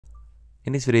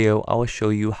In this video, I will show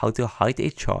you how to hide a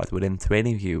chart within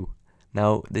TradingView.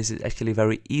 Now, this is actually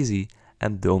very easy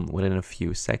and done within a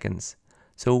few seconds.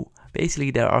 So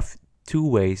basically there are two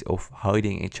ways of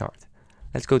hiding a chart.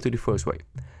 Let's go to the first way,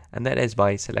 and that is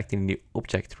by selecting the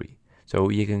object tree. So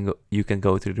you can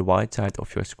go to the right side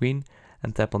of your screen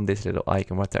and tap on this little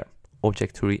icon right there,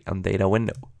 object tree and data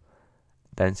window.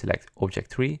 Then select object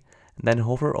tree and then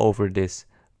hover over this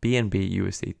BNB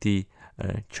USDT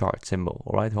chart symbol.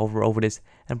 Alright, hover over this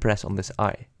and press on this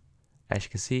eye. As you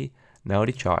can see, now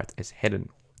the chart is hidden.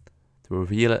 To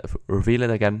reveal it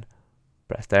again,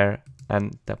 press there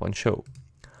and tap on show.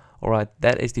 Alright,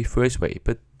 that is the first way,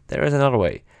 but there is another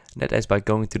way. That is by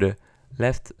going to the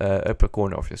left upper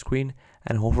corner of your screen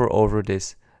and hover over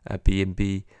this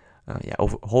BNB,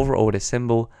 hover over this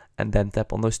symbol and then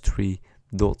tap on those three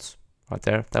dots. Right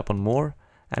there, tap on more,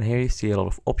 and here you see a lot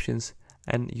of options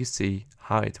and you see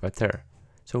hide right there.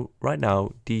 So right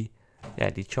now the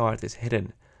chart is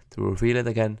hidden. To reveal it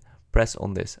again, press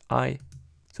on this eye.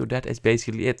 So that is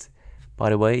basically it. By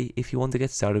the way, if you want to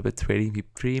get started with TradingView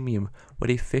Premium with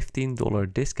a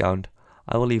 $15 discount,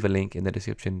 I will leave a link in the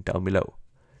description down below.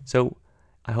 So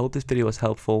I hope this video was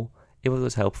helpful. If it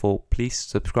was helpful, please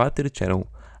subscribe to the channel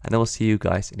and I will see you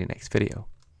guys in the next video.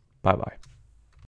 Bye bye.